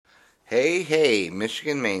Hey,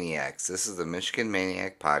 Michigan Maniacs. This is the Michigan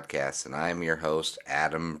Maniac Podcast, and I'm your host,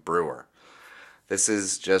 Adam Brewer. This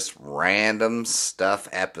is just random stuff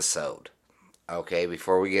episode. Okay,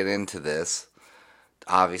 before we get into this,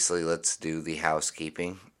 obviously let's do the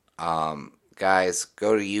housekeeping. Guys,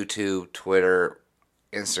 go to YouTube, Twitter,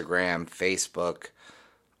 Instagram, Facebook,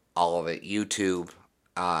 all of it. YouTube,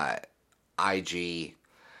 IG,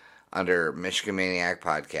 under Michigan Maniac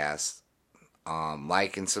Podcast.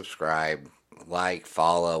 Like and subscribe,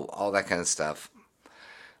 follow, all that kind of stuff.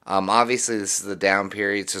 Obviously, this is the down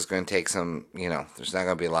period, so it's going to take some, there's not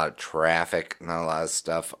going to be a lot of traffic, not a lot of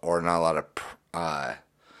stuff, or not a lot of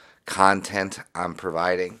content I'm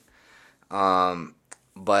providing.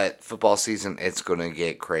 But football season, it's going to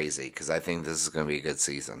get crazy, because I think this is going to be a good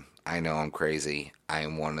season. I know I'm crazy. I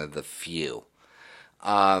am one of the few.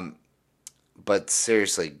 But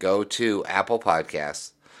seriously, go to Apple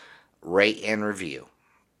Podcasts, rate and review,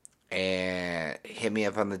 and hit me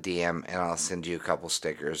up on the DM, and I'll send you a couple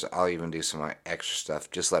stickers. I'll even do some extra stuff.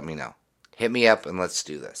 Just let me know. Hit me up and let's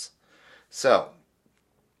do this. So,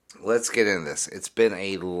 let's get into this. It's been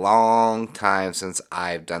a long time since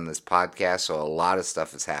I've done this podcast, so a lot of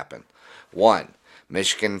stuff has happened. One,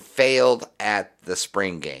 Michigan failed at the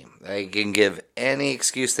spring game. They can give any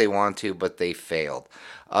excuse they want to, but they failed.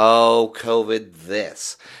 Oh, COVID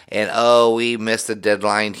this. And oh, we missed a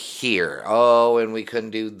deadline here. Oh, and we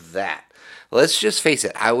couldn't do that. Let's just face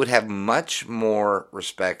it. I would have much more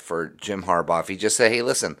respect for Jim Harbaugh if he just said, hey,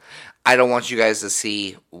 listen, I don't want you guys to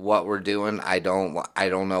see what we're doing. I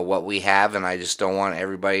don't know what we have, and I just don't want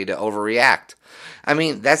everybody to overreact. I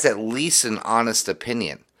mean, that's at least an honest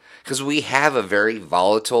opinion. Because we have a very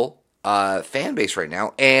volatile fan base right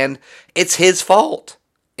now, and it's his fault.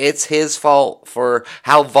 It's his fault for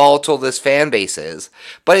how volatile this fan base is.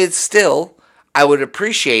 But it's still, I would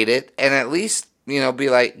appreciate it, and at least, be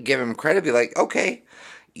like, give him credit, be like, okay,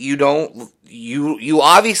 you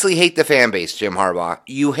obviously hate the fan base, Jim Harbaugh.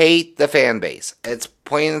 You hate the fan base. It's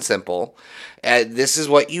plain and simple. This is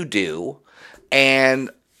what you do, and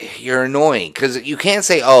you're annoying, because you can't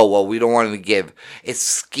say, oh, well, we don't want to give it's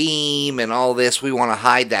scheme and all this, we want to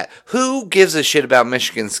hide that. Who gives a shit about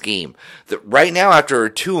Michigan's scheme? Right now, after a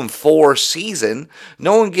 2-4 season,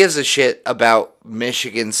 no one gives a shit about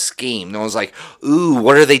Michigan's scheme. No one's like, ooh,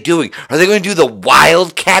 what are they doing? Are they going to do the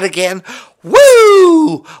Wildcat again?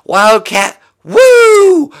 Woo! Wildcat,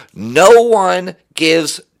 woo! No one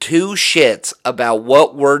gives two shits about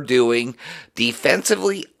what we're doing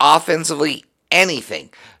defensively, offensively, anything.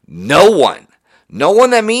 No one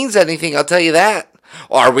that means anything, I'll tell you that.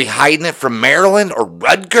 Or are we hiding it from Maryland or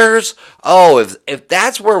Rutgers? Oh, if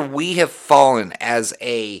that's where we have fallen as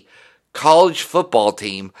a college football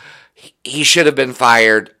team, he should have been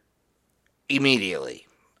fired immediately.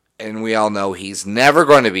 And we all know he's never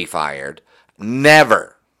going to be fired.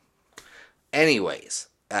 Never. Anyways,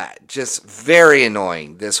 just very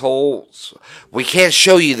annoying. This whole, we can't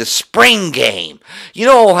show you the spring game.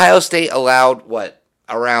 Ohio State allowed,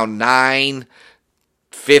 around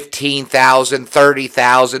 15,000,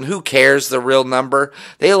 30,000, who cares the real number?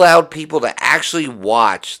 They allowed people to actually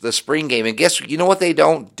watch the spring game. And you know what they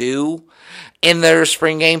don't do in their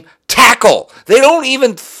spring game? Tackle. They don't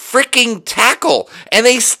even freaking tackle. And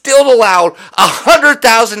they still allowed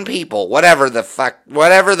 100,000 people, whatever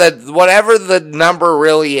the number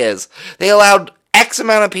really is. They allowed X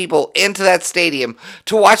amount of people into that stadium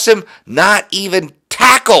to watch them not even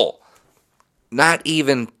tackle. Not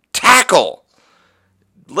even tackle.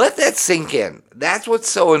 Let that sink in. That's what's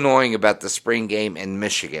so annoying about the spring game in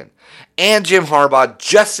Michigan. And Jim Harbaugh,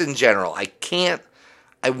 just in general. I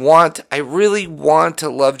really want to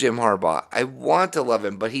love Jim Harbaugh. I want to love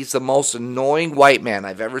him, but he's the most annoying white man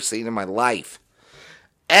I've ever seen in my life.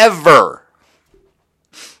 Ever.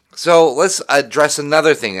 So let's address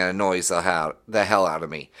another thing that annoys the hell out of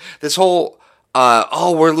me. This whole,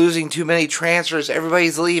 we're losing too many transfers,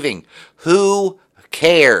 everybody's leaving. Who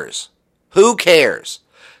cares? Who cares?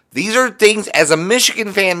 These are things, as a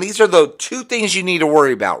Michigan fan, these are the two things you need to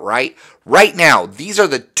worry about, right? Right now, these are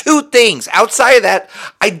the two things. Outside of that,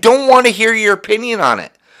 I don't want to hear your opinion on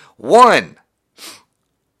it. One,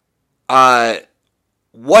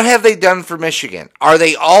 what have they done for Michigan? Are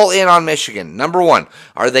they all in on Michigan? Number one,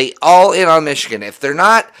 are they all in on Michigan? If they're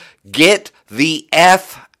not, get the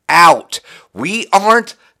F out. We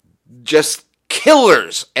aren't just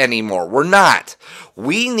killers anymore. We're not.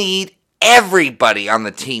 We need everybody on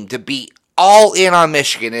the team to be all in on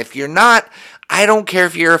Michigan. If you're not, I don't care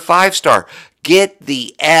if you're a 5-star. Get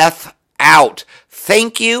the F out.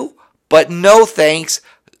 Thank you, but no thanks.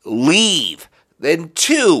 Leave. Then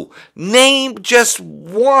two, name just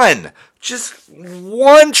one Just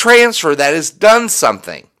one transfer that has done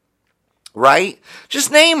something, right?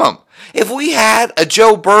 Just name them. If we had a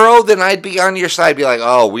Joe Burrow, then I'd be on your side, be like,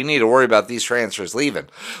 oh, we need to worry about these transfers leaving.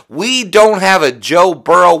 We don't have a Joe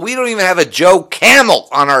Burrow. We don't even have a Joe Camel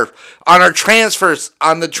on our transfers,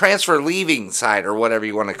 on the transfer leaving side, or whatever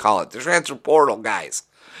you want to call it. The transfer portal guys.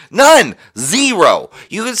 None. Zero.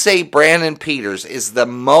 You could say Brandon Peters is the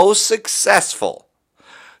most successful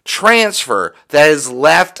transfer that has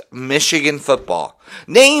left Michigan football.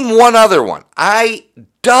 Name one other one. I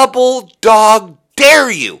double dog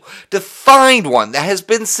dare you to find one that has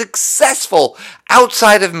been successful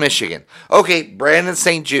outside of Michigan. Okay, Brandon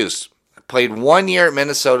St. Juste played 1 year at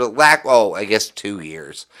Minnesota, I guess 2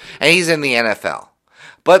 years, and he's in the NFL.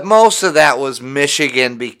 But most of that was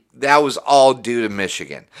Michigan. That was all due to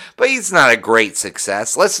Michigan. But he's not a great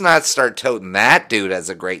success. Let's not start toting that dude as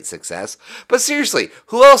a great success. But seriously,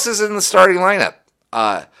 who else is in the starting lineup?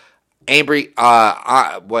 Ambry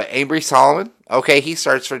Solomon? Okay, he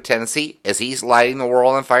starts for Tennessee. Is he lighting the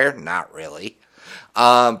world on fire? Not really.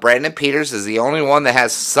 Brandon Peters is the only one that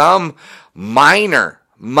has some minor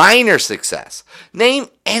success. Name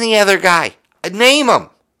any other guy. Name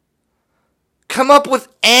them. Come up with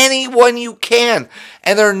anyone you can.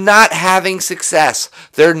 And they're not having success.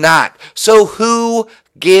 They're not. So who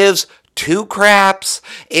gives two craps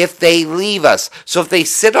if they leave us? So if they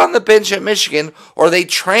sit on the bench at Michigan or they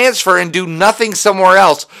transfer and do nothing somewhere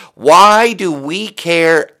else, why do we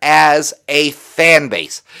care as a fan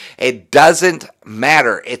base? It doesn't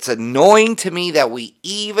matter. It's annoying to me that we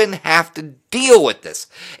even have to deal with this.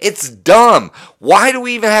 It's dumb. Why do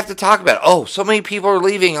we even have to talk about it? Oh, so many people are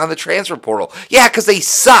leaving on the transfer portal. Yeah, because they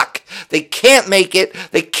suck. They can't make it.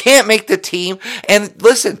 They can't make the team. And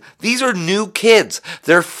listen, these are new kids.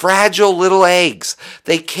 They're fragile little eggs.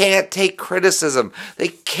 They can't take criticism. They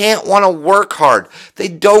can't want to work hard. They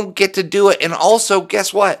don't get to do it. And also,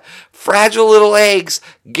 guess what? Fragile little eggs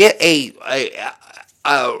get a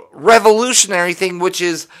revolutionary thing, which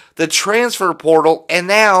is the transfer portal, and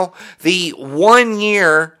now the 1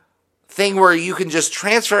 year thing where you can just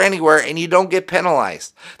transfer anywhere and you don't get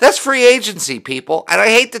penalized. That's free agency, people. And I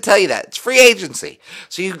hate to tell you that. It's free agency.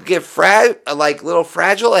 So you can get little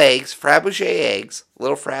fragile eggs, Fabergé eggs,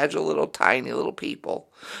 little fragile, little tiny little people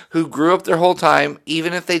who grew up their whole time.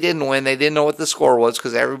 Even if they didn't win, they didn't know what the score was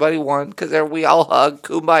because everybody won, because we all hug,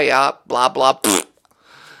 kumbaya, blah, blah, pfft.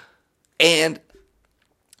 And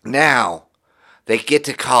now they get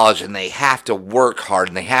to college and they have to work hard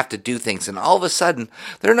and they have to do things. And all of a sudden,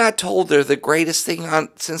 they're not told they're the greatest thing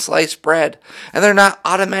since sliced bread. And they're not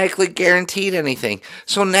automatically guaranteed anything.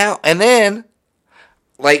 So now, and then,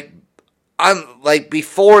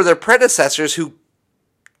 before their predecessors who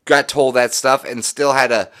got told that stuff and still had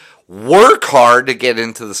to work hard to get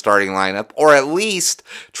into the starting lineup, or at least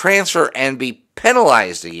transfer and be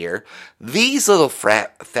penalized a year, these little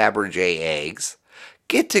Fabergé eggs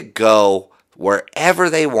get to go wherever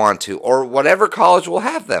they want to, or whatever college will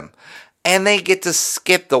have them. And they get to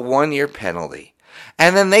skip the 1 year penalty.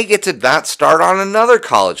 And then they get to not start on another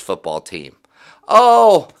college football team.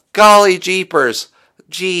 Oh, golly jeepers.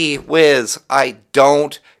 Gee whiz, I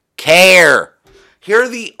don't care. Here are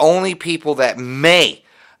the only people that may,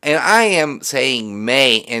 and I am saying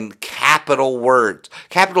may in capital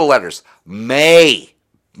letters, may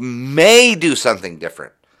do something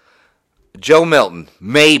different. Joe Milton,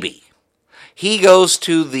 maybe. He goes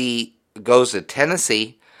to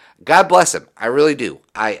Tennessee. God bless him. I really do.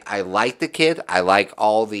 I like the kid. I like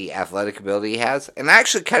all the athletic ability he has. And I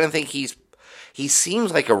actually kind of think he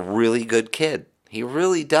seems like a really good kid. He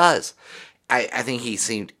really does. I think he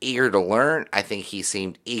seemed eager to learn. I think he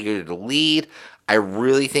seemed eager to lead. I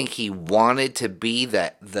really think he wanted to be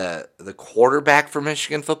the quarterback for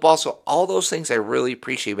Michigan football. So all those things I really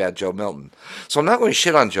appreciate about Joe Milton. So I'm not going to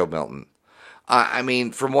shit on Joe Milton.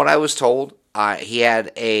 From what I was told, he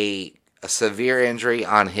had a severe injury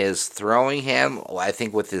on his throwing hand, I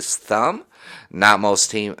think with his thumb. Not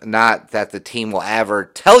that the team will ever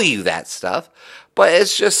tell you that stuff, but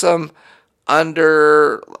it's just some I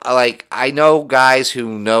know guys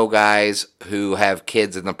who have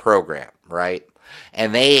kids in the program, right?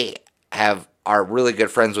 And they are really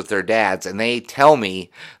good friends with their dads, and they tell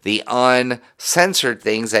me the uncensored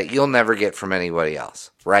things that you'll never get from anybody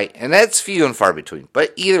else, right? And that's few and far between.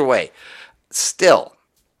 But either way, still,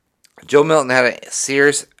 Joe Milton had a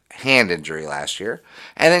serious hand injury last year.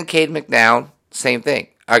 And then Cade McNown, same thing.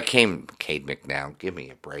 Cade McNown, give me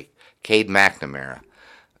a break. Cade McNamara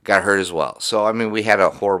got hurt as well. So, we had a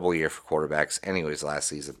horrible year for quarterbacks anyways last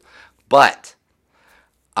season. But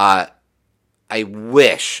I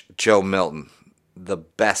wish Joe Milton the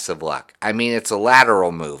best of luck. I mean, it's a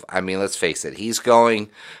lateral move. I mean, let's face it. He's going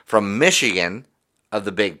from Michigan of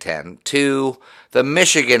the Big Ten to the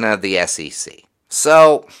Michigan of the SEC.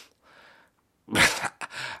 So,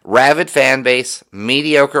 rabid fan base,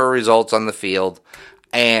 mediocre results on the field,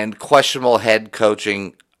 and questionable head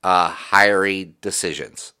coaching hiring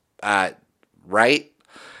decisions. Right?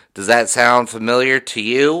 Does that sound familiar to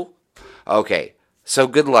you? Okay, so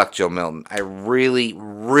good luck, Joe Milton. I really,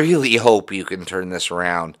 really hope you can turn this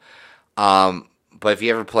around. But if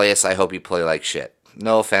you ever play us, I hope you play like shit.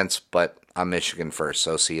 No offense, but I'm Michigan first,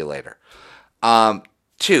 so see you later.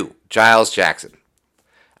 2, Giles Jackson.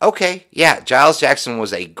 Okay, yeah, Giles Jackson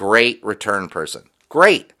was a great return person.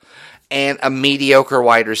 Great. And a mediocre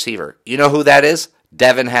wide receiver. You know who that is?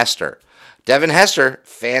 Devin Hester. Devin Hester,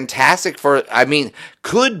 fantastic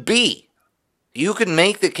could be. You can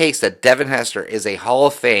make the case that Devin Hester is a Hall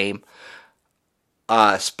of Fame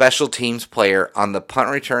special teams player on the punt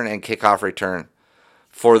return and kickoff return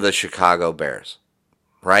for the Chicago Bears.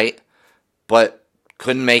 Right? But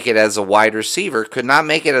couldn't make it as a wide receiver, could not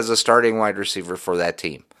make it as a starting wide receiver for that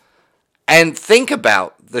team. And think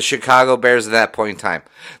about the Chicago Bears at that point in time.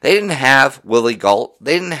 They didn't have Willie Gault.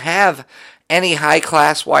 They didn't have any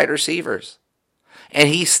high-class wide receivers. And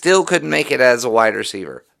he still couldn't make it as a wide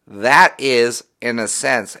receiver. That is, in a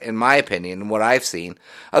sense, in my opinion, what I've seen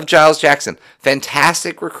of Giles Jackson.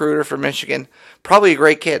 Fantastic recruiter for Michigan. Probably a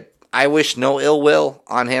great kid. I wish no ill will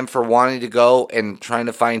on him for wanting to go and trying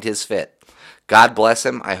to find his fit. God bless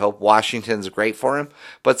him. I hope Washington's great for him.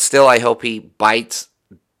 But still, I hope he bites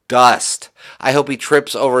dust. I hope he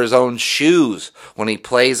trips over his own shoes when he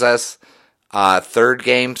plays us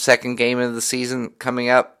second game of the season coming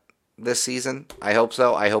up this season. I hope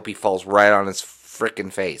so. I hope he falls right on his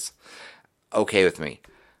frickin' face. Okay with me.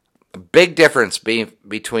 A big difference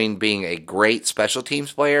between being a great special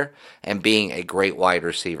teams player and being a great wide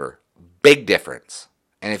receiver. Big difference.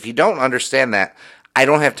 And if you don't understand that, I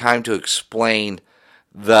don't have time to explain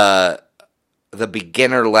the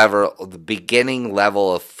beginning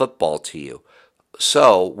level of football to you.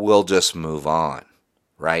 So we'll just move on,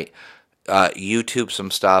 right? YouTube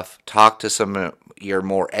some stuff, talk to some of your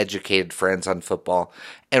more educated friends on football,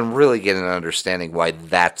 and really get an understanding why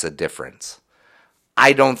that's a difference.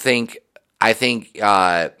 I think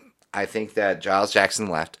that Giles Jackson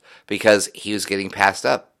left because he was getting passed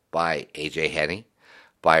up by A.J. Henney,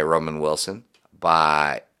 by Roman Wilson,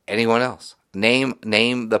 by anyone else. Name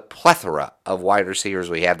the plethora of wide receivers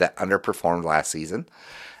we had that underperformed last season,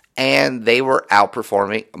 and they were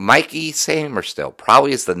outperforming. Mikey Sainristil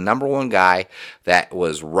probably is the number one guy that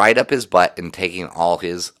was right up his butt and taking all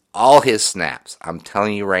his snaps. I'm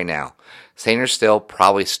telling you right now, Sainristil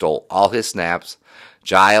probably stole all his snaps.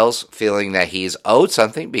 Giles, feeling that he's owed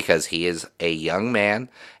something because he is a young man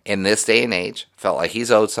in this day and age, felt like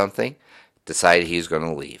he's owed something, decided he's going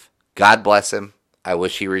to leave. God bless him. I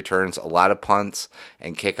wish he returns a lot of punts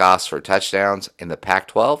and kickoffs for touchdowns in the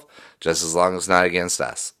Pac-12, just as long as not against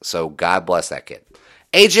us. So God bless that kid.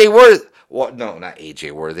 A.J. Worthy. Well, no, not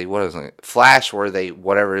A.J. Worthy. What is it? Flash Worthy,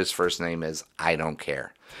 whatever his first name is, I don't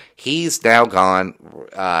care. He's now gone,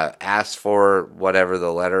 asked for whatever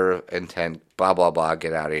the letter of intent, blah, blah, blah,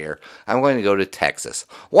 get out of here. I'm going to go to Texas.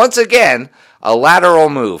 Once again, a lateral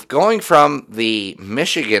move, going from the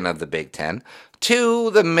Michigan of the Big Ten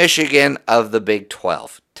to the Michigan of the Big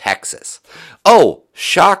 12, Texas. Oh,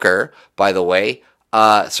 shocker, by the way,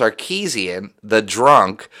 Sarkisian, the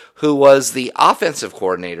drunk, who was the offensive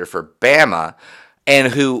coordinator for Bama,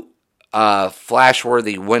 and who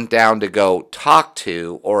Flashworthy went down to go talk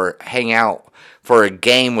to or hang out for a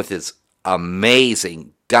game with his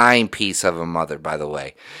amazing dime piece of a mother, by the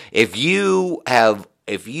way. If you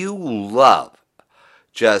love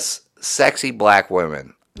just sexy black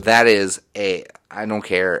women, that is I don't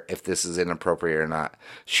care if this is inappropriate or not.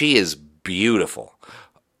 She is beautiful.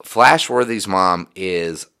 Flashworthy's mom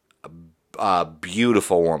is a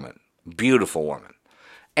beautiful woman. Beautiful woman.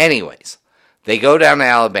 Anyways, they go down to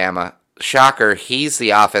Alabama. Shocker, he's the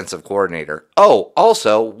offensive coordinator. Oh,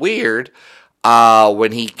 also, weird,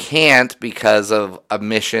 when he can't because of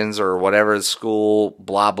admissions or whatever, school,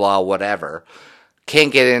 blah, blah, whatever,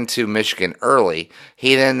 can't get into Michigan early.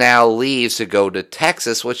 He then now leaves to go to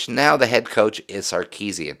Texas, which now the head coach is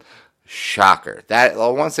Sarkisian. Shocker. That,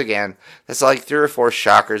 once again, that's like 3 or 4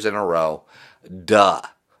 shockers in a row. Duh.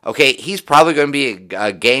 Okay, he's probably going to be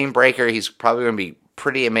a game breaker. He's probably going to be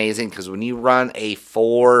pretty amazing because when you run a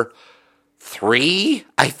 4.3,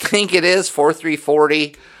 I think it is,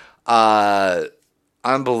 4.340,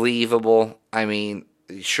 unbelievable. I mean,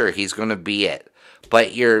 sure, he's going to be it.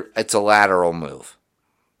 But it's a lateral move.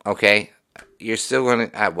 Okay? You're still going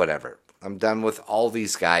to, whatever. I'm done with all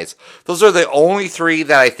these guys. Those are the only three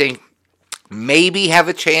that I think maybe have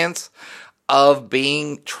a chance of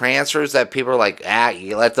being transfers that people are like,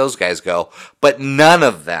 you let those guys go. But none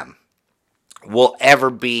of them will ever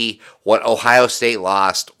be what Ohio State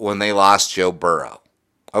lost when they lost Joe Burrow.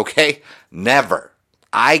 Okay? Never.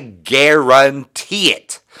 I guarantee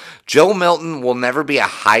it. Joe Milton will never be a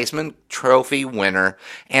Heisman Trophy winner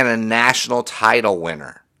and a national title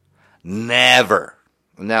winner. Never.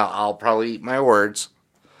 Now, I'll probably eat my words,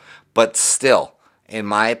 but still, in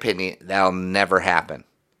my opinion, that'll never happen.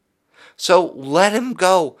 So let him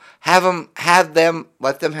go. Let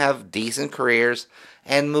them have decent careers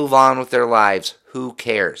and move on with their lives. Who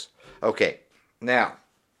cares? Okay, now,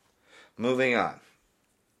 moving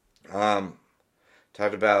on.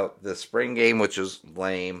 Talked about the spring game, which was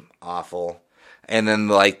lame, awful. And then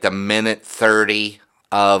like the minute 30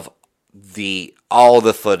 of all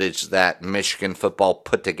the footage that Michigan football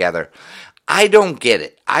put together. I don't get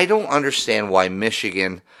it. I don't understand why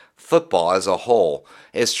Michigan football as a whole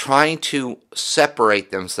is trying to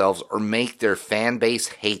separate themselves or make their fan base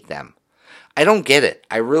hate them. I don't get it.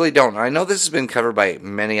 I really don't. I know this has been covered by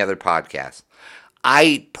many other podcasts.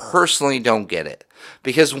 I personally don't get it.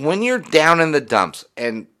 Because when you're down in the dumps,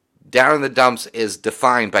 and down in the dumps is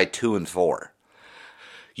defined by 2 and 4,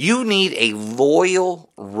 you need a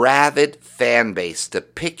loyal, rabid fan base to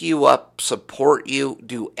pick you up, support you,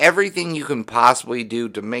 do everything you can possibly do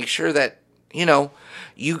to make sure that,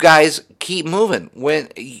 you guys keep moving.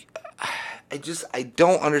 I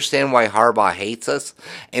don't understand why Harbaugh hates us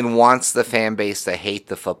and wants the fan base to hate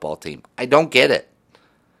the football team. I don't get it.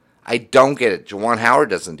 Juwan Howard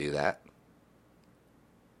doesn't do that.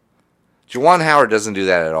 Juwan Howard doesn't do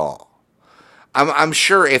that at all. I'm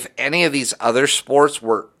sure if any of these other sports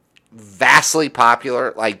were vastly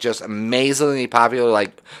popular, like just amazingly popular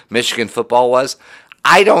like Michigan football was,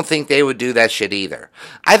 I don't think they would do that shit either.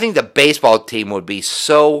 I think the baseball team would be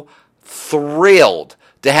so thrilled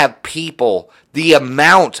to have people, the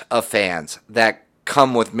amount of fans that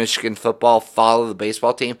come with Michigan football, follow the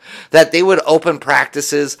baseball team, that they would open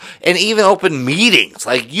practices and even open meetings.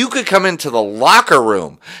 Like you could come into the locker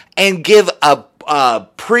room and give a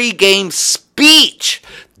pre-game speech.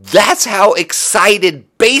 That's how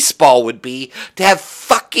excited baseball would be to have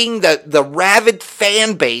fucking the rabid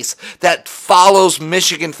fan base that follows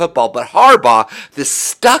Michigan football. But Harbaugh, the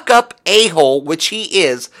stuck-up a-hole, which he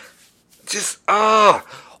is, just, I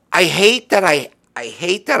hate that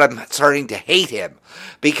I'm starting to hate him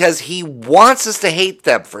because he wants us to hate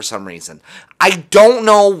them for some reason. I don't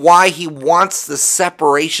know why he wants the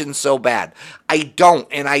separation so bad. I don't,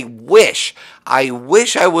 and I wish I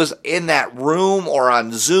was in that room or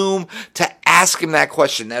on Zoom to ask him that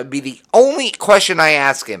question. That would be the only question I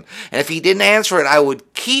ask him. And if he didn't answer it, I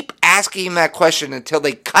would keep asking him that question until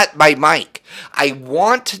they cut my mic. I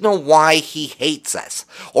want to know why he hates us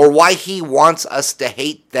or why he wants us to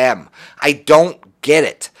hate them. I don't get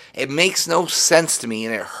it. It makes no sense to me,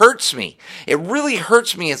 and it hurts me. It really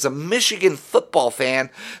hurts me as a Michigan football fan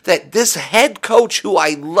that this head coach who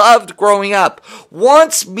I loved growing up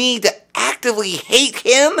wants me to actively hate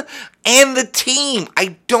him and the team.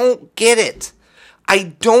 I don't get it.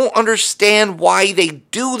 I don't understand why they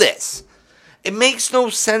do this. It makes no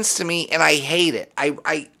sense to me, and I hate it.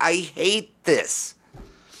 I hate this.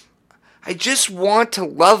 I just want to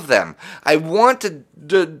love them. I want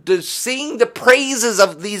to sing the praises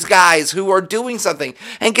of these guys who are doing something.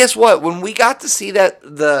 And guess what? When we got to see that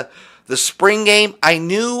the spring game, I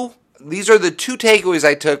knew these are the two takeaways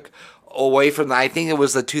I took away from I think it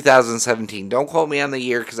was the 2017. Don't quote me on the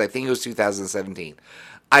year because I think it was 2017.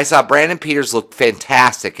 I saw Brandon Peters look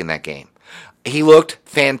fantastic in that game. He looked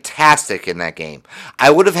fantastic in that game.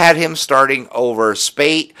 I would have had him starting over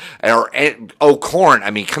Spate or O'Korn.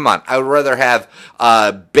 I mean, come on. I would rather have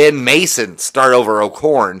Ben Mason start over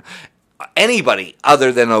O'Korn. Anybody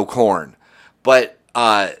other than O'Korn. But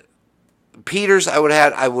Peters, I would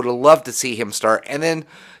have loved to see him start. And then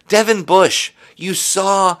Devin Bush. You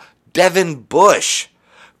saw Devin Bush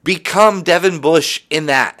become Devin Bush in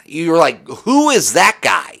that. You were like, who is that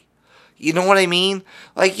guy? You know what I mean?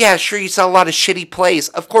 Like, yeah, sure, you saw a lot of shitty plays.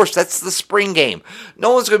 Of course, that's the spring game.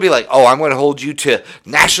 No one's going to be like, oh, I'm going to hold you to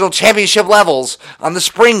national championship levels on the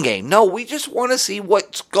spring game. No, we just want to see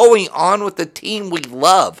what's going on with the team we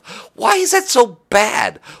love. Why is that so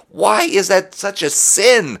bad? Why is that such a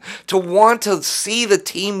sin to want to see the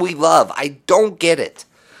team we love? I don't get it.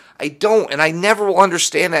 I don't, and I never will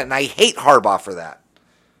understand that, and I hate Harbaugh for that.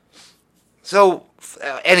 So,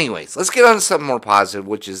 anyways, let's get on to something more positive,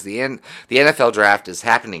 which is the NFL draft is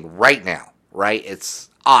happening right now, right? It's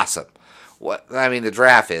awesome. The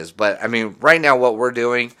draft is, but right now what we're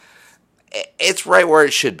doing, it's right where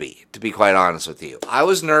it should be, to be quite honest with you. I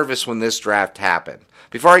was nervous when this draft happened.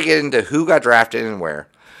 Before I get into who got drafted and where,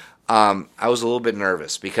 I was a little bit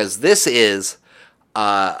nervous because this is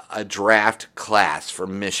a draft class for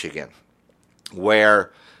Michigan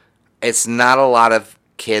where it's not a lot of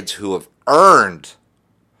kids who have earned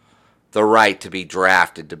the right to be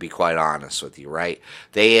drafted, to be quite honest with you, right?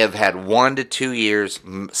 They have had 1 to 2 years,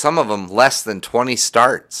 some of them less than 20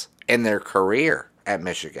 starts in their career at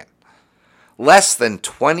Michigan. Less than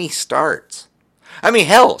 20 starts. I mean,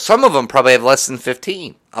 hell, some of them probably have less than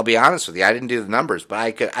 15. I'll be honest with you. I didn't do the numbers, but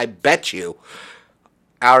I bet you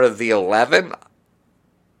out of the 11,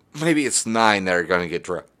 maybe it's 9 that are going to get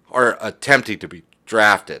drafted or attempting to be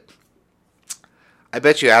drafted. I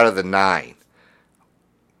bet you out of the 9,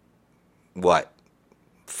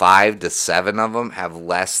 5 to 7 of them have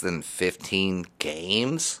less than 15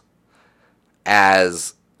 games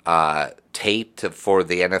as tape for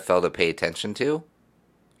the NFL to pay attention to.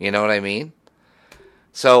 You know what I mean?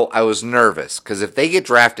 So I was nervous because if they get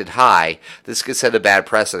drafted high, this could set a bad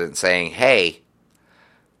precedent saying, hey,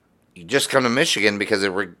 you just come to Michigan because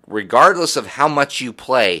regardless of how much you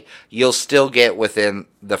play, you'll still get within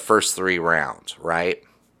the first 3 rounds, right?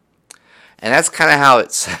 And that's kind of how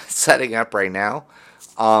it's setting up right now.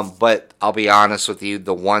 But I'll be honest with you,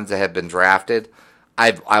 the ones that have been drafted,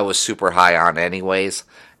 I was super high on anyways.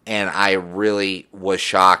 And I really was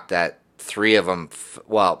shocked that 3 of them,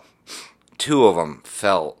 2 of them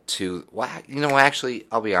fell to, actually,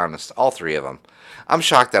 I'll be honest, all 3 of them. I'm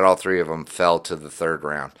shocked that all 3 of them fell to the 3rd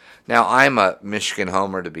round. Now, I'm a Michigan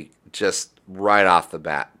homer to be just right off the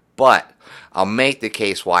bat. But I'll make the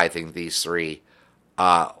case why I think these 3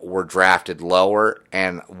 were drafted lower.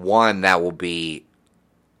 And one that will be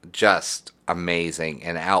just amazing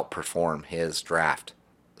and outperform his draft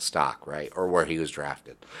stock, right? Or where he was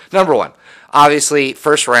drafted. Number 1, obviously,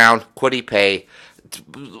 first round, Kwity Paye.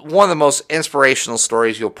 One of the most inspirational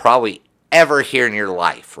stories you'll probably ever hear in your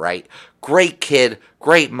life, right? Great kid,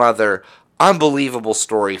 great mother, unbelievable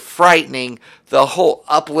story, frightening, the whole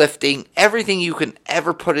uplifting, everything you can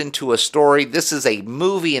ever put into a story. This is a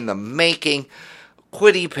movie in the making.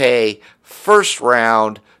 Kwity Paye, first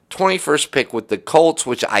round, 21st pick with the Colts,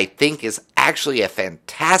 which I think is actually a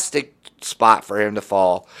fantastic spot for him to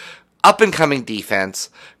fall. Up-and-coming defense,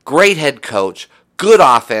 great head coach, good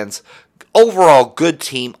offense, overall good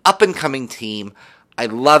team, up-and-coming team. I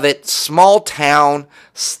love it. Small town,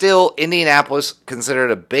 still Indianapolis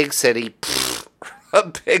considered a big city.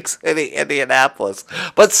 A big city, Indianapolis.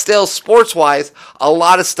 But still, sports-wise, a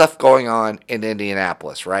lot of stuff going on in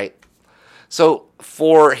Indianapolis, right? So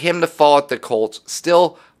for him to fall at the Colts,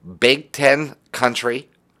 still Big Ten country,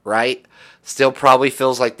 right? Still probably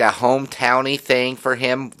feels like that hometowny thing for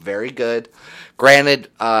him. Very good. Granted,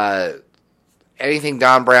 anything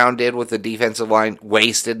Don Brown did with the defensive line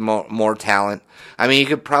wasted more talent. I mean, you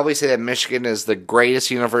could probably say that Michigan is the greatest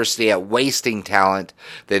university at wasting talent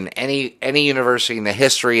than any university in the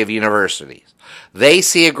history of universities. They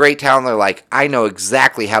see a great talent, they're like, I know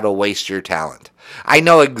exactly how to waste your talent. I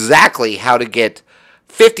know exactly how to get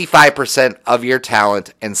 55% of your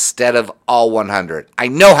talent instead of all 100. I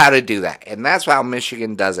know how to do that. And that's how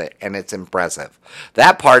Michigan does it. And it's impressive.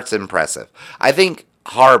 That part's impressive. I think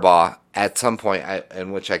Harbaugh, at some point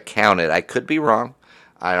in which I counted, I could be wrong.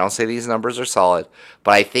 I don't say these numbers are solid.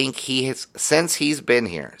 But I think since he's been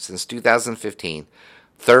here, since 2015,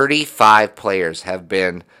 35 players have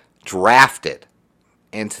been drafted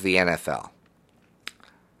into the NFL.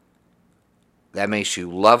 That makes you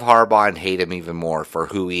love Harbaugh and hate him even more for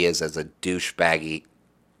who he is as a douchebaggy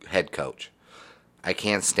head coach. I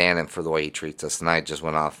can't stand him for the way he treats us. And I just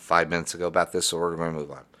went off 5 minutes ago about this, so we're going to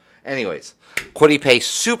move on. Anyways, Kwity Paye,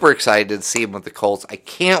 super excited to see him with the Colts. I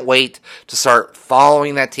can't wait to start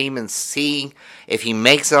following that team and seeing if he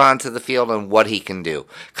makes it onto the field and what he can do.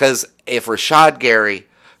 Because if Rashad Gary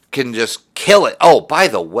can just kill it. Oh, by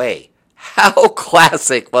the way, how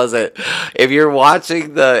classic was it? If you're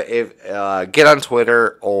watching get on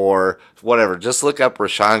Twitter or whatever, just look up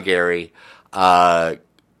Rashawn Gary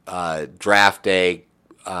draft day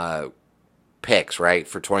picks, right,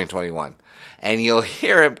 for 2021. And you'll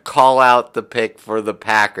hear him call out the pick for the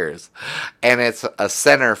Packers. And it's a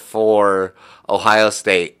center for Ohio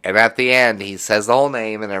State. And at the end, he says the whole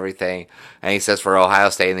name and everything. And he says for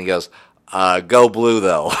Ohio State, and he goes, go blue,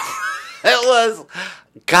 though. It was...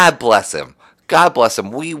 God bless him. God bless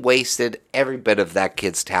him. We wasted every bit of that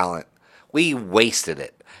kid's talent. We wasted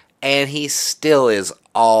it. And he still is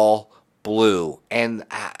all blue, and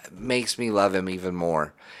makes me love him even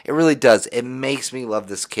more. It really does. It makes me love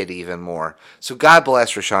this kid even more. So God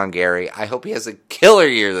bless Rashawn Gary. I hope he has a killer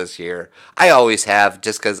year this year. I always have,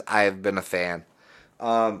 just because I've been a fan.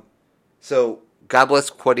 So God bless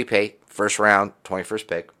Kwity Paye. First round, 21st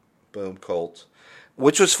pick. Boom, Colts.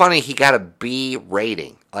 Which was funny, he got a B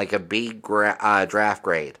rating, like a B draft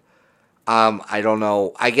grade. I don't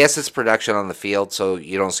know. I guess it's production on the field, so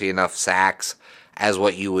you don't see enough sacks as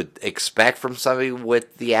what you would expect from somebody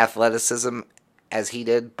with the athleticism as he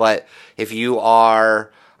did. But if you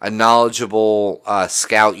are a knowledgeable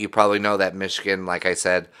scout, you probably know that Michigan, like I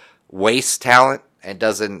said, wastes talent and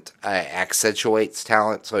doesn't accentuates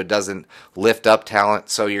talent, so it doesn't lift up talent.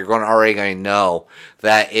 So you're already going to know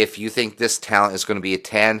that if you think this talent is going to be a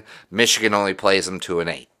 10, Michigan only plays them to an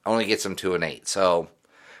 8, only gets them to an 8. So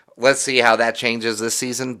let's see how that changes this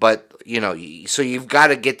season. But, so you've got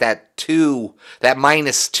to get that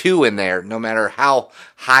 -2 in there, no matter how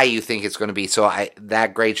high you think it's going to be. So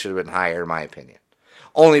that grade should have been higher, in my opinion.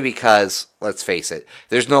 Only because, let's face it,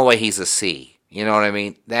 there's no way he's a C. You know what I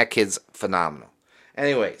mean? That kid's phenomenal.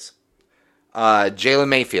 Anyways, Jalen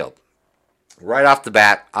Mayfield. Right off the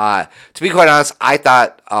bat, to be quite honest, I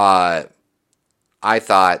thought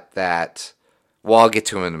that, well, I'll get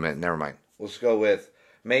to him in a minute. Never mind. Let's go with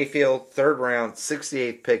Mayfield, 3rd round,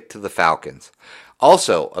 68th pick to the Falcons.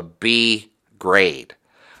 Also, a B grade.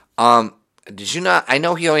 Did you not? I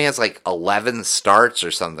know he only has like 11 starts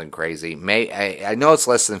or something crazy. I know it's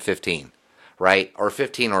less than 15, right? Or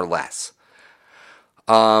 15 or less.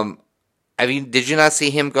 Did you not see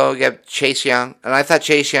him go get Chase Young? And I thought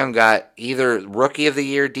Chase Young got either Rookie of the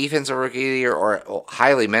Year, Defensive Rookie of the Year, or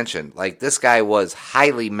highly mentioned. Like, this guy was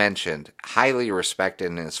highly mentioned, highly respected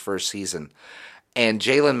in his first season. And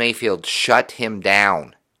Jalen Mayfield shut him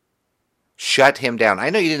down. Shut him down. I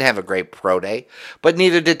know you didn't have a great pro day, but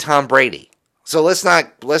neither did Tom Brady. So let's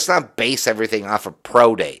not base everything off of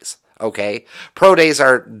pro days. Okay, pro days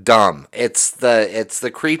are dumb. It's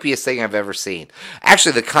the creepiest thing I've ever seen.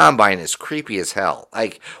 Actually, the combine is creepy as hell.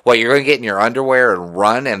 Like, what, you're going to get in your underwear and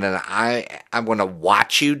run, and then I'm going to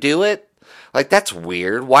watch you do it? Like, that's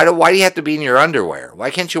weird. Why do you have to be in your underwear? Why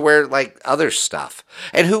can't you wear like other stuff?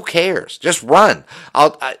 And who cares? Just run.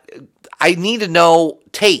 I need to know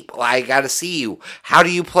tape. I got to see you. How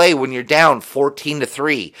do you play when you're down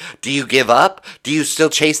 14-3? Do you give up? Do you still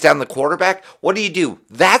chase down the quarterback? What do you do?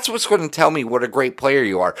 That's what's going to tell me what a great player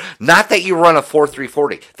you are. Not that you run a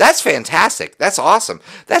 4.340. That's fantastic. That's awesome.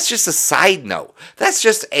 That's just a side note. That's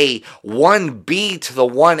just a 1B to the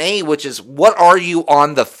 1A, which is what are you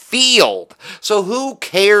on the field? So who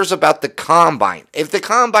cares about the combine? If the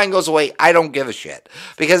combine goes away, I don't give a shit.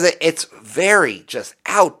 Because it's very just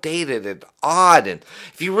outdated and odd. And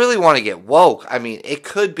if you really want to get woke, I mean,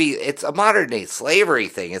 it's a modern day slavery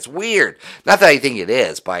thing. It's weird. Not that I think it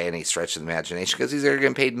is by any stretch of the imagination, because he's either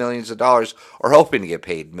getting paid millions of dollars or hoping to get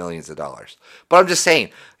paid millions of dollars. But I'm just saying,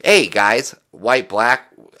 hey guys, white, black,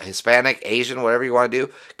 Hispanic, Asian, whatever you want to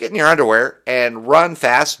do, get in your underwear and run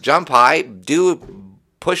fast, jump high, do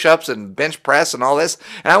push-ups and bench press and all this.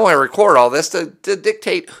 And I want to record all this to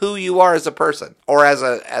dictate who you are as a person, or as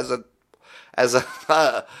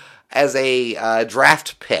a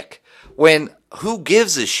draft pick, when who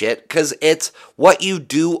gives a shit, because it's what you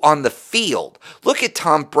do on the field. Look at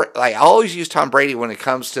Tom Brady. I always use Tom Brady when it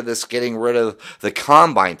comes to this getting rid of the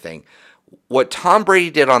combine thing. What Tom Brady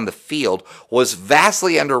did on the field was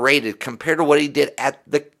vastly underrated compared to what he did at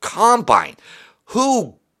the combine.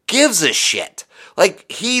 Who gives a shit? Like,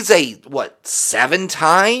 he's a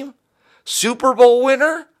 7-time Super Bowl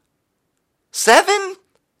winner? 7?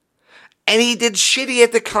 And he did shitty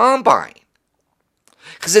at the combine.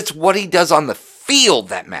 Because it's what he does on the field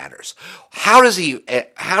that matters. How does he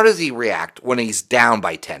react when he's down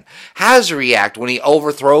by 10? How does he react when he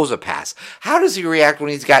overthrows a pass? How does he react when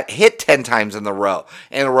he's got hit 10 times in a row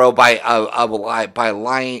by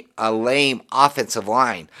a lame offensive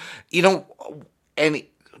line? And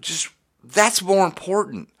just, that's more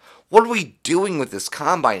important. What are we doing with this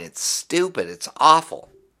combine? It's stupid. It's awful.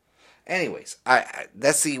 Anyways,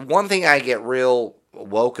 that's the one thing I get real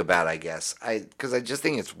woke about, I guess. Because I just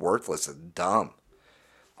think it's worthless and dumb.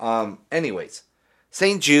 Anyways,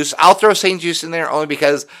 St. Juice. I'll throw St. Juice in there only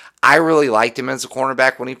because I really liked him as a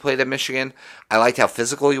cornerback when he played at Michigan. I liked how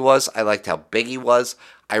physical he was. I liked how big he was.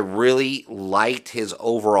 I really liked his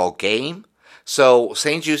overall game. So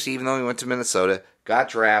St. Juice, even though he went to Minnesota, got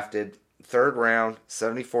drafted. 3rd round,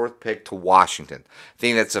 74th pick to Washington. I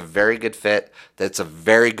think that's a very good fit. That's a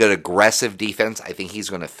very good aggressive defense. I think he's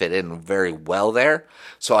going to fit in very well there.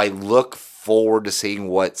 So I look forward to seeing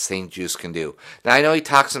what St. Juice can do. Now, I know he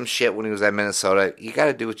talked some shit when he was at Minnesota. You got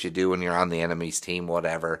to do what you do when you're on the enemy's team,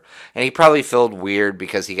 whatever. And he probably felt weird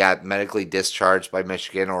because he got medically discharged by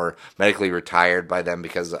Michigan or medically retired by them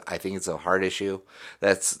because I think it's a heart issue.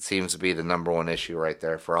 That seems to be the number one issue right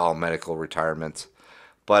there for all medical retirements.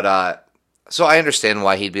 But, so I understand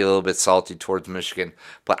why he'd be a little bit salty towards Michigan,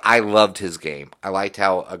 but I loved his game. I liked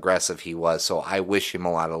how aggressive he was, so I wish him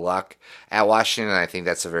a lot of luck at Washington, and I think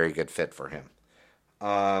that's a very good fit for him.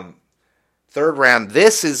 Third round,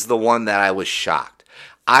 this is the one that I was shocked.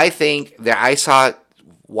 I think that I saw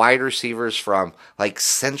wide receivers from like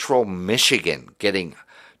Central Michigan getting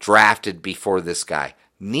drafted before this guy.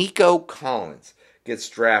 Nico Collins gets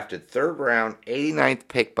drafted third round, 89th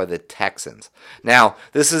pick by the Texans. Now,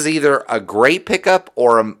 this is either a great pickup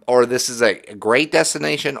or this is a great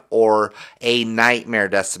destination or a nightmare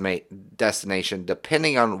destination,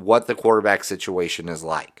 depending on what the quarterback situation is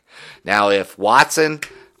like. Now, if Watson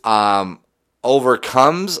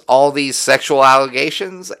overcomes all these sexual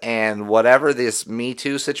allegations and whatever this Me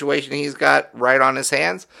Too situation he's got right on his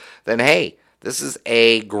hands, then hey, this is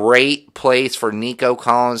a great place for Nico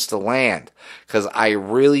Collins to land because I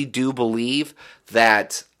really do believe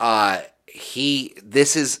that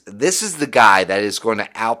this is the guy that is going to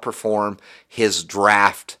outperform his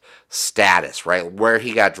draft status, right? Where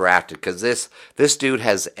he got drafted, because this dude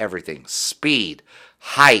has everything: speed,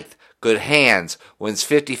 height, good hands, wins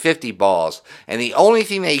 50-50 balls, and the only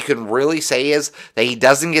thing that you can really say is that he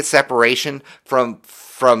doesn't get separation from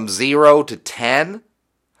 0 to 10.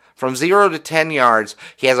 From 0 to 10 yards,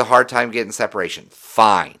 he has a hard time getting separation.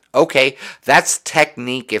 Fine. Okay, that's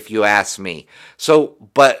technique if you ask me. So,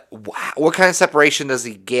 but what kind of separation does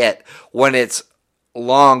he get when it's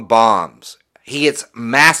long bombs? He gets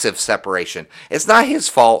massive separation. It's not his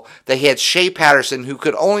fault that he had Shea Patterson who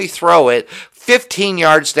could only throw it 15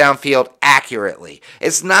 yards downfield accurately.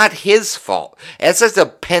 It's not his fault. It's a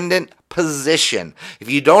dependent position. If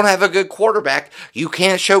you don't have a good quarterback, you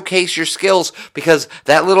can't showcase your skills because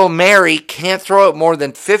that little Mary can't throw it more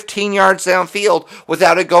than 15 yards downfield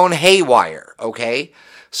without it going haywire, okay?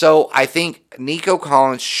 So I think Nico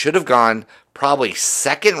Collins should have gone probably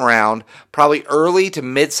second round, probably early to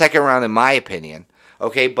mid-second round in my opinion,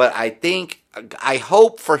 okay? But I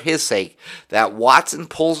hope for his sake that Watson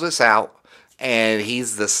pulls this out and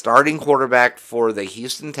he's the starting quarterback for the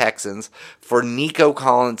Houston Texans for Nico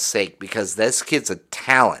Collins' sake because this kid's a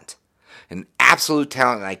talent, an absolute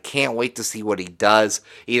talent, and I can't wait to see what he does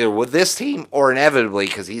either with this team or inevitably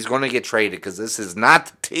because he's going to get traded because this is not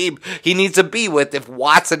the team he needs to be with if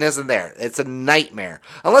Watson isn't there. It's a nightmare.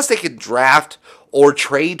 Unless they could draft or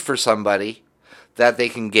trade for somebody that they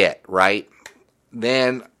can get, right?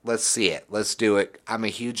 Then let's see it. Let's do it. I'm a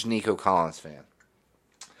huge Nico Collins fan.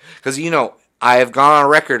 Because, I have gone on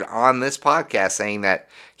record on this podcast saying that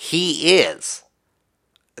he is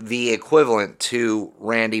the equivalent to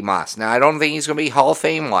Randy Moss. Now, I don't think he's going to be Hall of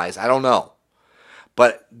Fame-wise. I don't know.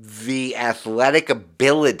 But the athletic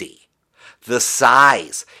ability, the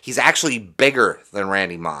size, he's actually bigger than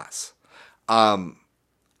Randy Moss. I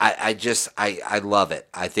love it.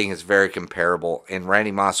 I think it's very comparable. And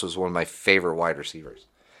Randy Moss was one of my favorite wide receivers.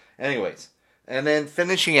 Anyways, and then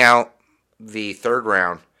finishing out the third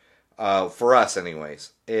round, for us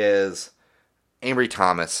anyways, is Ambry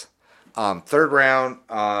Thomas. Third round,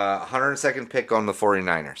 102nd pick on the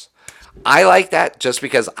 49ers. I like that just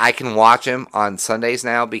because I can watch him on Sundays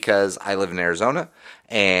now because I live in Arizona.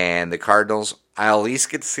 And the Cardinals, I at least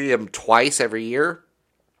get to see him twice every year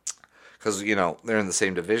because, they're in the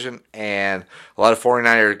same division. And a lot of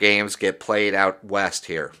 49er games get played out west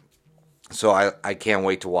here. So I can't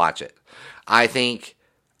wait to watch it. I think...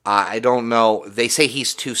 I don't know. They say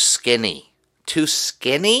he's too skinny. Too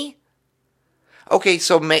skinny? Okay,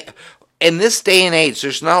 so in this day and age,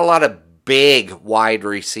 there's not a lot of big wide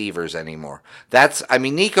receivers anymore.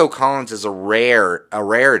 Nico Collins is a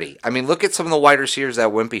rarity. Look at some of the wide receivers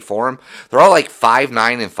that went before him. They're all like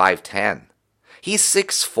 5'9" and 5'10". He's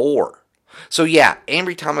 6'4". So yeah,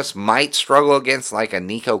 Ambry Thomas might struggle against like a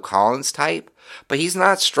Nico Collins type, but he's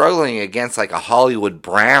not struggling against like a Hollywood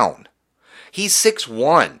Brown. He's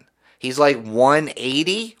 6'1". He's like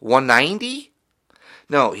 180, 190.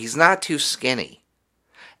 No, he's not too skinny.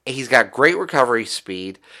 He's got great recovery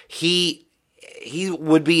speed. He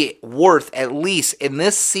would be worth, at least in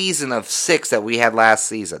this season of 6 that we had last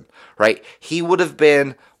season, right? He would have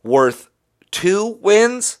been worth 2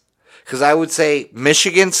 wins. Because I would say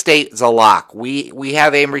Michigan State is a lock. We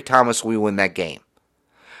have Ambry Thomas. We win that game.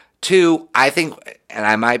 2, I think, and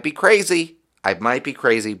I might be crazy,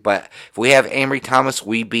 but if we have Ambry Thomas,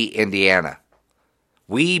 we beat Indiana.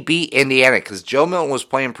 We beat Indiana because Joe Milton was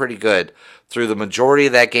playing pretty good through the majority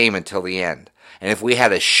of that game until the end. And if we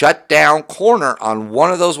had a shutdown corner on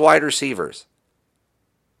one of those wide receivers,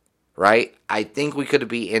 right, I think we could have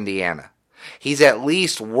beat Indiana. He's at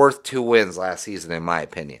least worth 2 wins last season, in my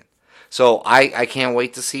opinion. So I can't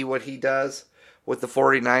wait to see what he does with the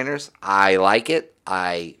 49ers. I like it.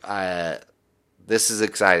 This is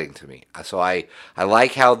exciting to me. So I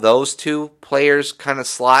like how those two players kind of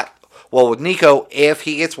slot. Well, with Nico, if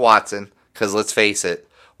he gets Watson, because let's face it,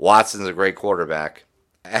 Watson's a great quarterback.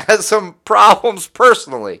 Has some problems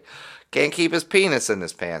personally. Can't keep his penis in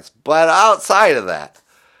his pants. But outside of that,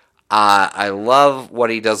 I love what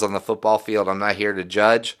he does on the football field. I'm not here to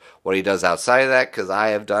judge what he does outside of that because I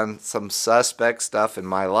have done some suspect stuff in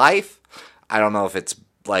my life. I don't know if it's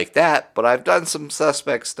like that, but I've done some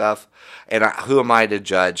suspect stuff. And who am I to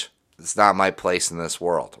judge? It's not my place in this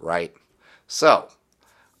world, right? So,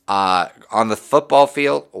 on the football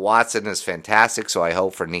field, Watson is fantastic, so I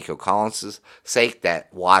hope for Nico Collins' sake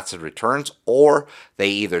that Watson returns, or they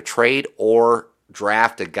either trade or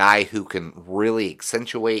draft a guy who can really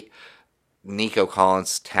accentuate Nico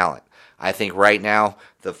Collins' talent. I think right now,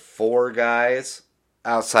 the 4 guys,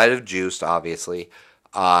 outside of Juiced, obviously,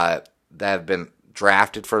 that have been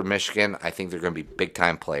drafted for Michigan, I think they're going to be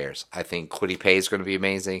big-time players. I think Kwity Paye is going to be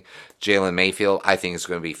amazing. Jalen Mayfield, I think, is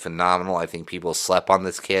going to be phenomenal. I think people slept on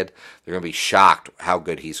this kid. They're going to be shocked how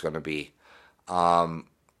good he's going to be. I'm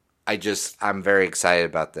very excited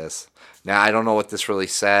about this. Now, I don't know what this really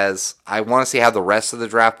says. I want to see how the rest of the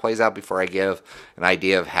draft plays out before I give an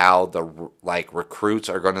idea of how the recruits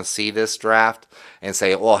are going to see this draft and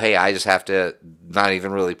say, well, hey, I just have to not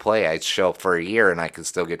even really play. I show up for a year and I can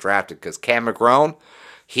still get drafted because Cam McGrone,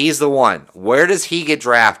 he's the one. Where does he get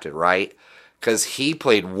drafted, right? Because he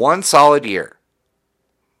played 1 solid year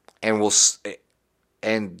and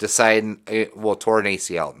decided, tore an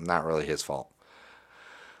ACL. Not really his fault.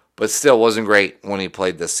 But still wasn't great when he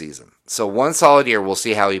played this season. So 1 solid year, we'll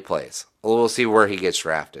see how he plays. We'll see where he gets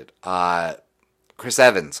drafted. Chris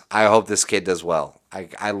Evans, I hope this kid does well.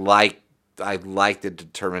 I like the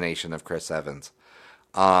determination of Chris Evans.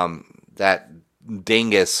 That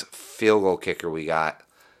dingus field goal kicker we got,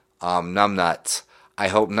 Numbnuts. I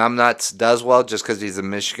hope Numbnuts does well just because he's a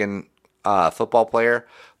Michigan football player.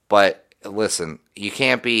 But listen, you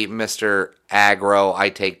can't be Mr. Aggro. I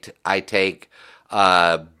take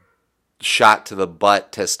shot to the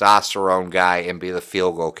butt testosterone guy and be the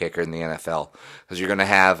field goal kicker in the NFL because you're going to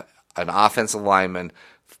have an offensive lineman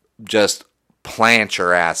just plant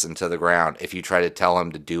your ass into the ground if you try to tell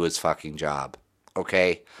him to do his fucking job.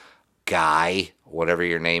 Okay? Guy, whatever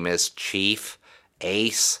your name is, Chief,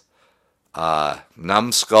 Ace,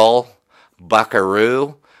 Numbskull,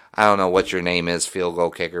 Buckaroo. I don't know what your name is, field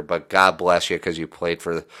goal kicker, but God bless you because you played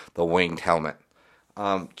for the winged helmet.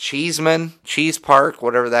 Cheeseman, Cheese Park,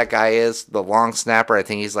 whatever that guy is, the long snapper. I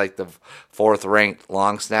think he's like the 4th ranked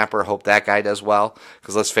long snapper. Hope that guy does well.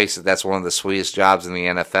 Because let's face it, that's one of the sweetest jobs in the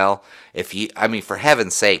NFL. For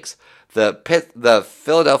heaven's sakes, the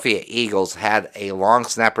Philadelphia Eagles had a long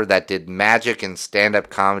snapper that did magic and stand-up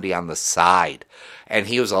comedy on the side. And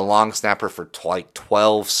he was a long snapper for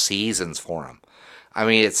 12 seasons for him. I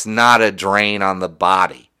mean, it's not a drain on the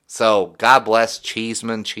body. So, God bless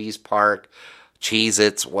Cheeseman, Cheese Park,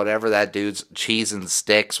 Cheez-Its, whatever that dude's, Cheese and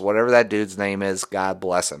Sticks, whatever that dude's name is, God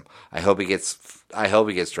bless him. I hope he gets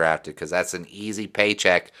drafted because that's an easy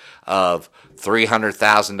paycheck of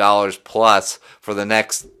 $300,000 plus for the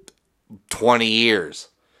next 20 years.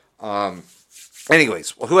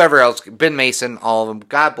 Anyways, whoever else, Ben Mason, all of them,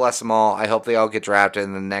 God bless them all. I hope they all get drafted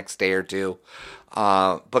in the next day or two.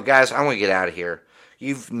 But guys, I'm going to get out of here.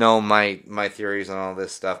 You've known my theories on all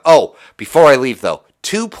this stuff. Oh, before I leave though,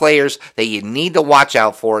 2 players that you need to watch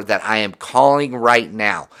out for that I am calling right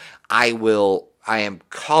now. I am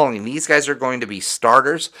calling. These guys are going to be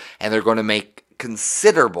starters, and they're going to make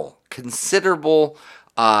considerable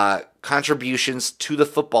contributions to the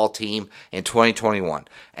football team in 2021.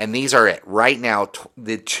 And these are it. Right now,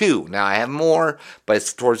 the 2. Now, I have more, but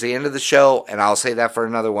it's towards the end of the show, and I'll say that for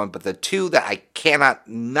another one. But the 2 that I cannot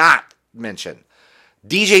not mention.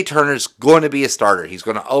 DJ Turner's going to be a starter. He's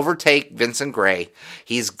going to overtake Vincent Gray.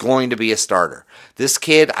 He's going to be a starter. This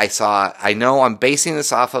kid, I know I'm basing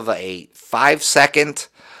this off of a 5-second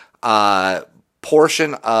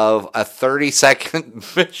portion of a 30-second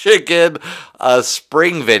Michigan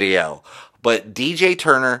spring video. But DJ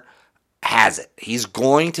Turner has it. He's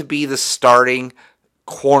going to be the starting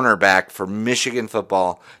cornerback for Michigan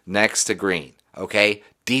football next to Green. Okay?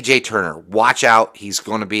 DJ Turner, watch out. He's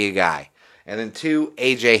going to be a guy. And then 2,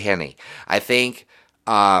 A.J. Henney. I think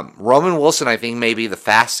Roman Wilson, I think, may be the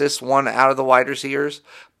fastest one out of the wide receivers,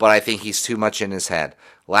 but I think he's too much in his head.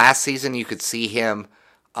 Last season, you could see him.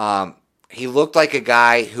 He looked like a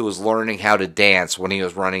guy who was learning how to dance when he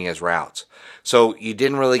was running his routes. So you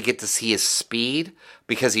didn't really get to see his speed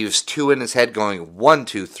because he was too in his head going 1,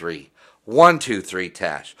 2, 3, 1, 2, 3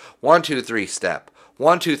 tash, 1, 2, 3 step,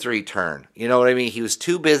 1, 2, 3 turn. You know what I mean? He was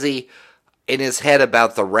too busy in his head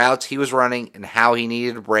about the routes he was running and how he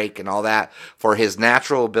needed to break and all that for his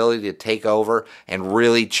natural ability to take over and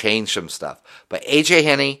really change some stuff. But A.J.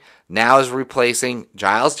 Henney now is replacing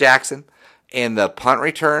Giles Jackson in the punt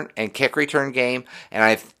return and kick return game, and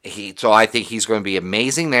I think he's going to be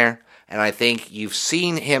amazing there. And I think you've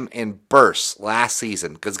seen him in bursts last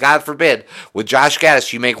season. Because God forbid, with Josh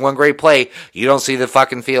Gaddis, you make one great play, you don't see the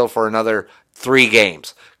fucking field for another 3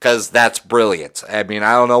 games. Because that's brilliant. I mean,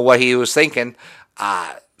 I don't know what he was thinking.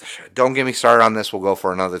 Don't get me started on this. We'll go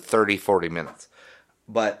for another 30, 40 minutes.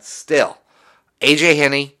 But still, A.J.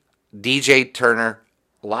 Henney, DJ Turner,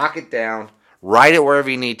 lock it down. Write it wherever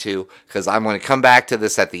you need to. Because I'm going to come back to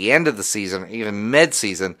this at the end of the season, even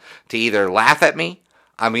mid-season, to either laugh at me,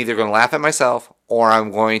 I'm either going to laugh at myself, or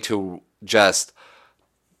I'm going to just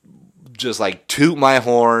like toot my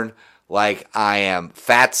horn like I am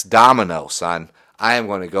Fats Domino, son. I am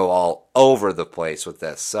going to go all over the place with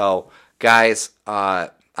this. So, guys,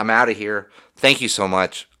 I'm out of here. Thank you so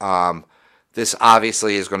much. This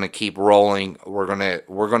obviously is going to keep rolling. We're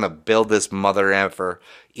gonna build this mother effer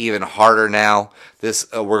even harder now.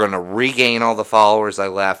 We're going to regain all the followers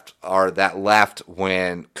that left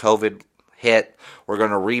when COVID hit. We're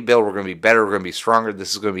going to rebuild. We're going to be better. We're going to be stronger.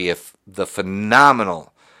 This is going to be the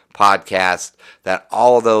phenomenal podcast that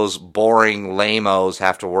all of those boring lame-os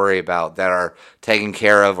have to worry about that are taken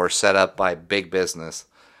care of or set up by big business.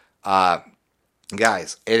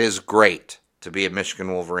 Guys, it is great to be a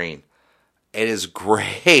Michigan Wolverine. It is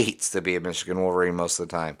great to be a Michigan Wolverine most of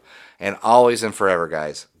the time. And always and forever,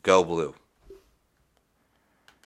 guys, go blue.